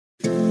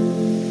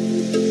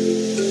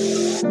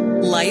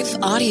Life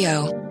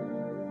Audio.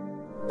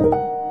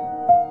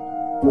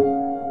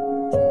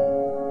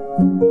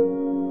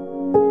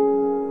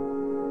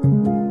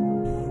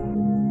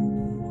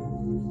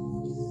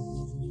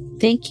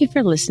 Thank you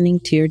for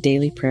listening to Your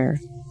Daily Prayer,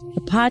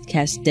 a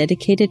podcast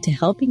dedicated to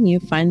helping you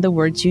find the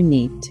words you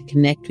need to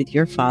connect with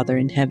your Father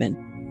in heaven.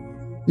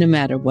 No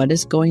matter what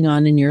is going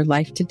on in your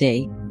life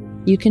today,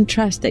 you can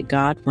trust that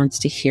God wants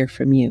to hear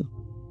from you.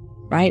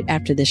 Right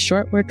after this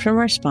short word from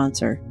our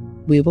sponsor,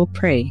 we will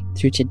pray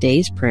through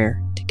today's prayer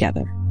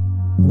together.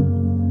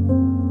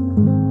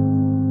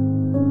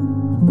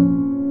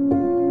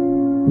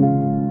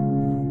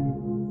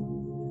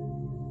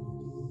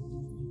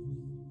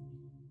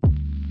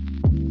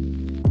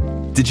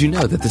 Did you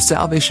know that the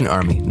Salvation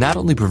Army not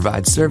only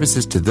provides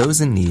services to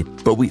those in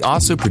need, but we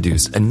also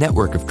produce a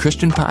network of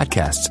Christian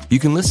podcasts you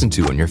can listen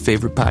to on your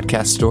favorite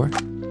podcast store?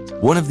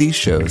 One of these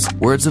shows,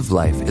 Words of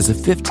Life, is a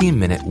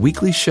 15-minute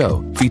weekly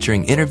show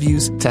featuring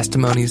interviews,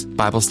 testimonies,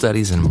 Bible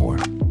studies, and more.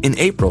 In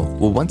April,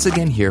 we'll once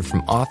again hear from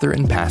author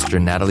and pastor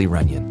Natalie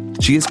Runyon.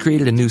 She has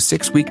created a new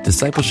 6-week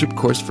discipleship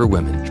course for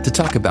women to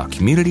talk about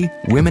community,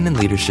 women in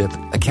leadership,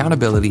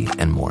 accountability,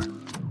 and more.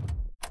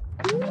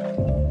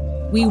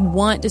 We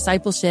want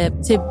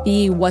discipleship to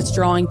be what's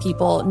drawing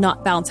people,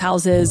 not bounce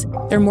houses.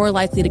 They're more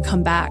likely to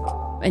come back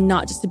and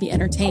not just to be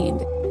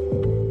entertained.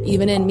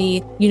 Even in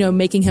me,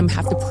 making him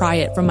have to pry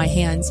it from my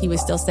hands, he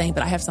was still saying,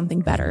 but I have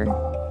something better.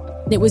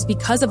 And it was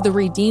because of the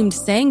redeemed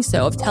saying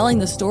so, of telling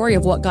the story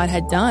of what God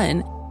had done.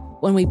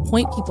 When we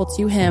point people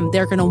to him,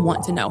 they're going to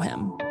want to know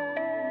him.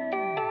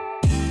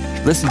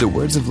 Listen to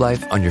Words of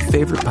Life on your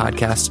favorite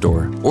podcast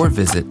store or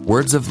visit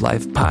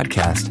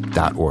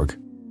wordsoflifepodcast.org.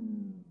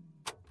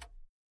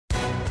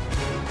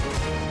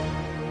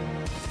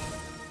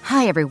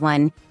 Hi,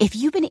 everyone. If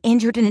you've been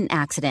injured in an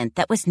accident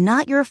that was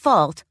not your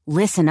fault,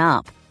 listen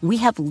up. We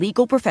have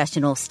legal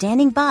professionals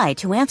standing by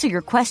to answer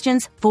your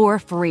questions for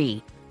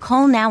free.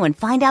 Call now and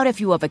find out if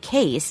you have a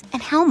case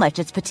and how much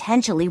it's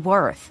potentially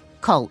worth.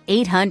 Call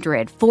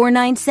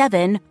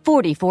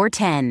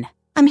 800-497-4410.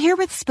 I'm here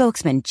with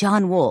spokesman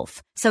John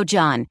Wolf. So,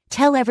 John,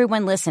 tell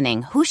everyone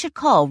listening who should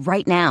call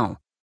right now.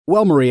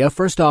 Well, Maria,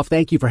 first off,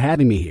 thank you for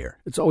having me here.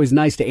 It's always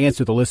nice to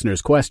answer the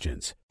listeners'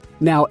 questions.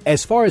 Now,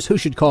 as far as who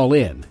should call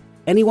in,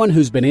 anyone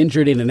who's been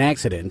injured in an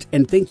accident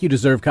and think you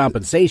deserve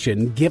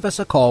compensation, give us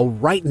a call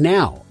right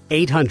now.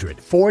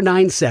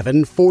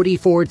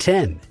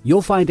 800-497-4410.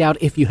 You'll find out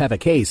if you have a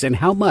case and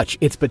how much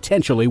it's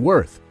potentially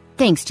worth.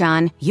 Thanks,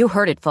 John. You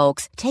heard it,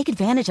 folks. Take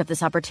advantage of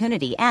this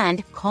opportunity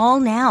and call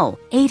now.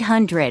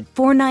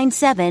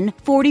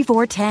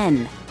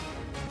 800-497-4410.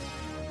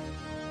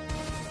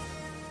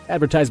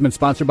 Advertisement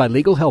sponsored by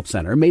Legal Help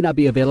Center. May not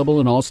be available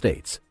in all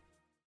states.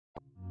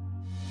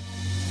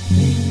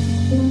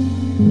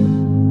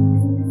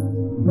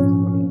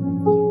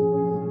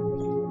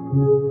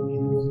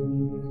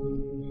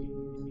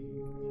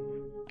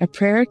 A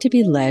Prayer to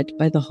be Led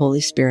by the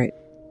Holy Spirit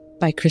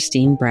by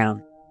Christine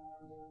Brown.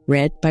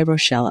 Read by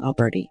Rochelle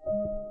Alberti.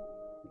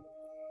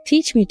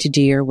 Teach me to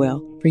do your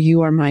will, for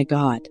you are my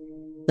God.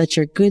 Let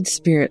your good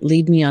spirit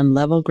lead me on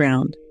level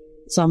ground.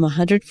 Psalm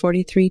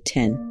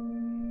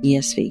 143:10,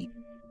 ESV.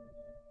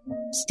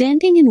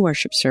 Standing in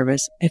worship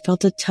service, I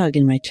felt a tug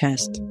in my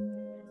chest.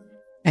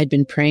 I'd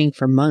been praying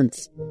for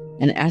months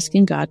and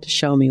asking God to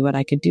show me what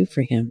I could do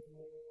for him,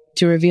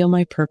 to reveal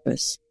my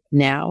purpose.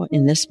 Now,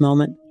 in this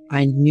moment,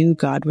 I knew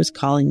God was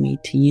calling me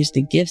to use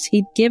the gifts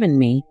he'd given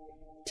me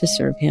to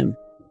serve him.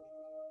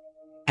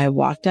 I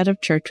walked out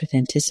of church with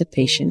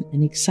anticipation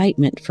and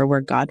excitement for where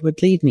God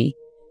would lead me,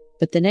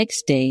 but the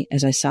next day,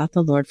 as I sought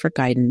the Lord for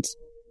guidance,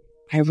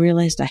 I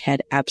realized I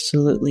had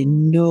absolutely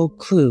no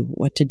clue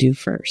what to do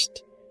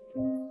first.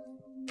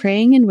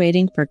 Praying and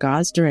waiting for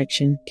God's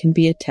direction can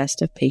be a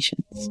test of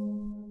patience.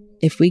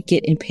 If we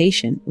get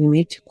impatient, we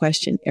may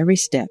question every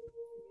step,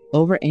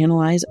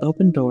 overanalyze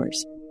open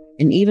doors,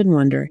 and even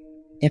wonder,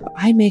 if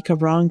I make a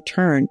wrong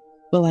turn,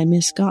 will I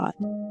miss God?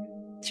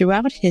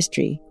 Throughout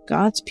history,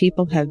 God's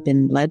people have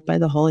been led by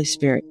the Holy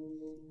Spirit,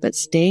 but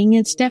staying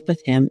in step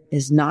with him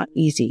is not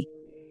easy.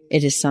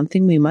 It is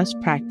something we must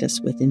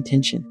practice with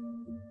intention.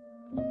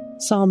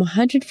 Psalm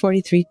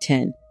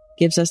 143:10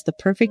 gives us the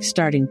perfect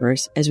starting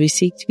verse as we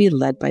seek to be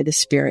led by the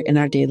Spirit in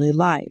our daily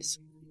lives.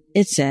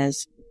 It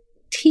says,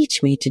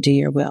 "Teach me to do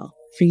your will,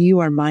 for you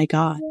are my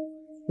God.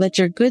 Let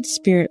your good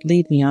spirit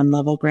lead me on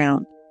level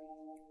ground."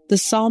 The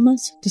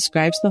psalmist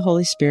describes the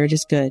Holy Spirit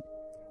as good,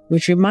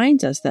 which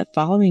reminds us that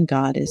following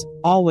God is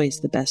always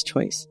the best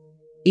choice,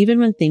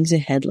 even when things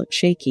ahead look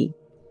shaky.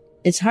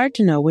 It's hard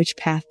to know which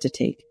path to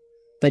take,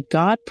 but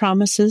God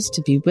promises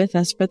to be with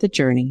us for the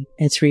journey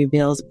as he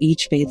reveals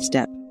each faith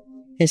step.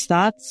 His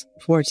thoughts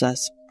towards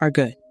us are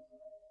good.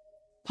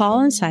 Paul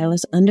and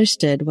Silas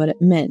understood what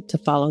it meant to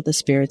follow the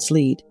Spirit's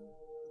lead.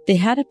 They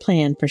had a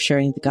plan for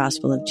sharing the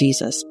gospel of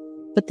Jesus,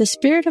 but the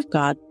Spirit of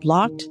God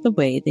blocked the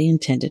way they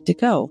intended to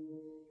go.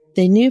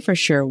 They knew for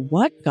sure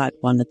what God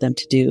wanted them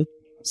to do,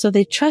 so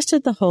they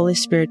trusted the Holy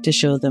Spirit to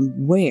show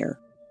them where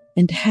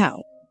and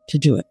how to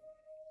do it.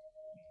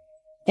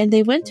 And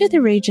they went through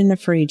the region of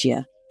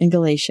Phrygia and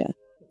Galatia,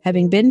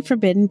 having been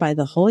forbidden by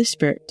the Holy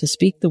Spirit to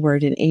speak the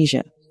word in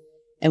Asia.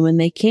 And when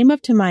they came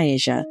up to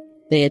Mysia,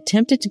 they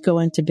attempted to go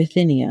into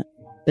Bithynia,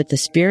 but the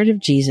Spirit of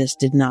Jesus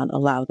did not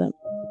allow them.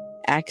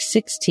 Acts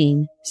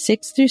 16,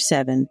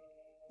 6-7,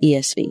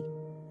 ESV.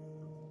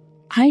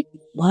 I'd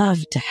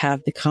love to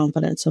have the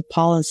confidence of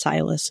Paul and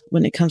Silas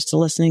when it comes to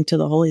listening to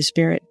the Holy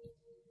Spirit,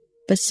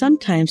 but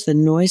sometimes the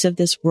noise of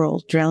this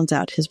world drowns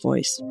out his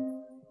voice.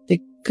 The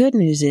good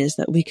news is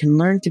that we can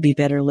learn to be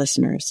better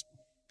listeners.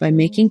 By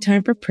making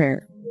time for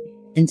prayer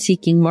and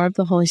seeking more of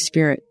the Holy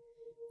Spirit,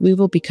 we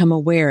will become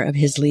aware of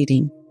his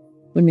leading.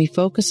 When we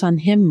focus on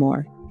him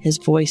more, his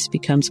voice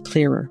becomes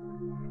clearer.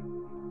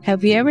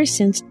 Have you ever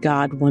sensed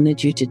God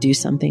wanted you to do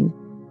something,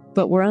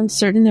 but were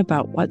uncertain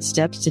about what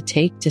steps to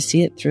take to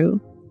see it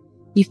through?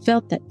 You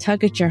felt that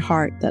tug at your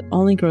heart that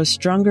only grows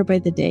stronger by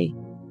the day,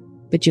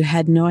 but you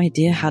had no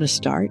idea how to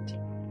start?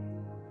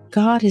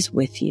 God is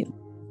with you,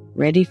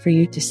 ready for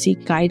you to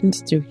seek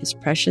guidance through his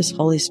precious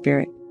Holy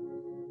Spirit.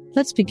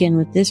 Let's begin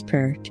with this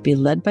prayer to be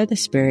led by the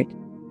Spirit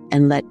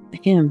and let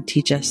him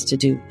teach us to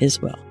do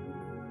his will.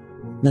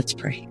 Let's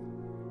pray.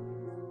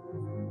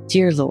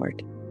 Dear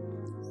Lord,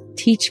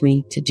 teach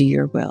me to do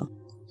your will.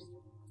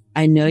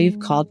 I know you've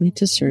called me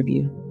to serve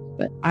you,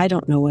 but I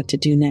don't know what to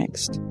do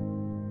next.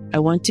 I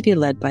want to be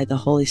led by the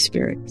Holy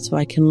Spirit so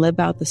I can live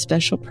out the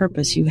special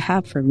purpose you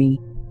have for me.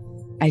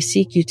 I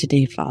seek you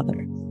today,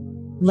 Father.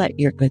 Let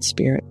your good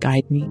Spirit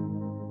guide me.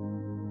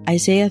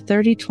 Isaiah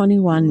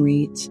 30:21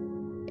 reads,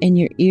 "And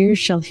your ears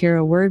shall hear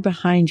a word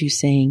behind you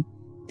saying,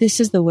 'This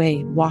is the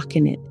way, walk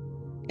in it.'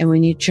 And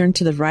when you turn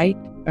to the right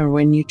or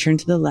when you turn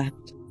to the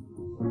left."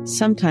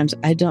 Sometimes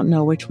I don't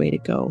know which way to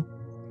go.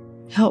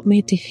 Help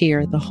me to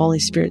hear the Holy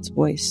Spirit's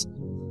voice.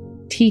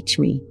 Teach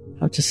me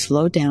how to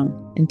slow down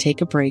and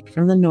take a break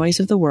from the noise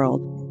of the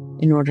world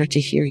in order to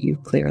hear you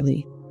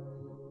clearly.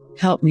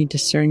 Help me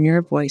discern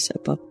your voice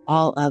above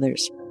all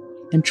others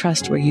and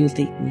trust where you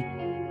lead me.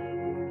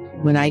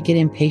 When I get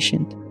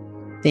impatient,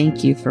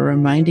 thank you for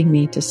reminding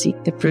me to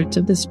seek the fruits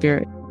of the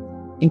Spirit,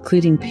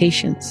 including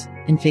patience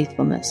and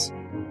faithfulness.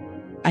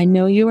 I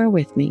know you are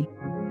with me,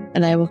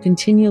 and I will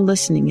continue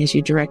listening as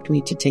you direct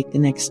me to take the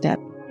next step.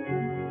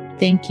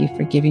 Thank you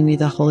for giving me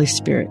the Holy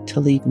Spirit to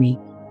lead me.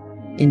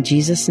 In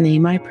Jesus'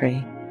 name I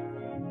pray.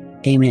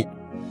 Amen.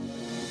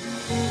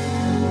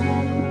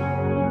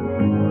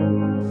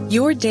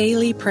 Your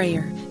Daily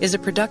Prayer is a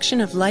production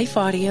of Life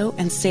Audio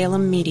and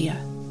Salem Media.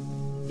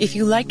 If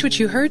you liked what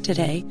you heard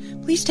today,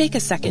 please take a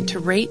second to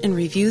rate and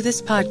review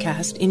this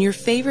podcast in your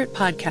favorite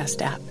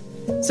podcast app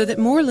so that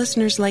more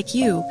listeners like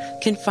you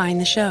can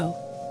find the show.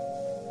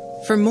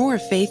 For more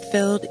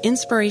faith-filled,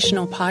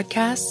 inspirational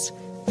podcasts,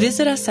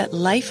 visit us at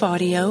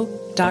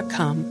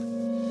lifeaudio.com.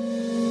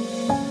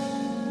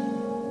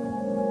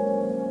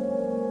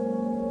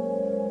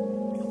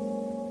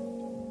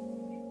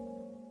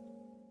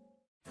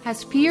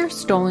 Has fear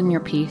stolen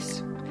your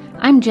peace?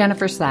 I'm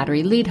Jennifer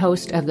Slattery, lead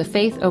host of the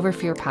Faith Over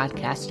Fear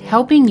podcast,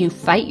 helping you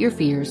fight your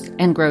fears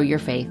and grow your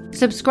faith.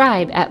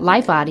 Subscribe at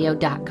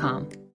lifeaudio.com.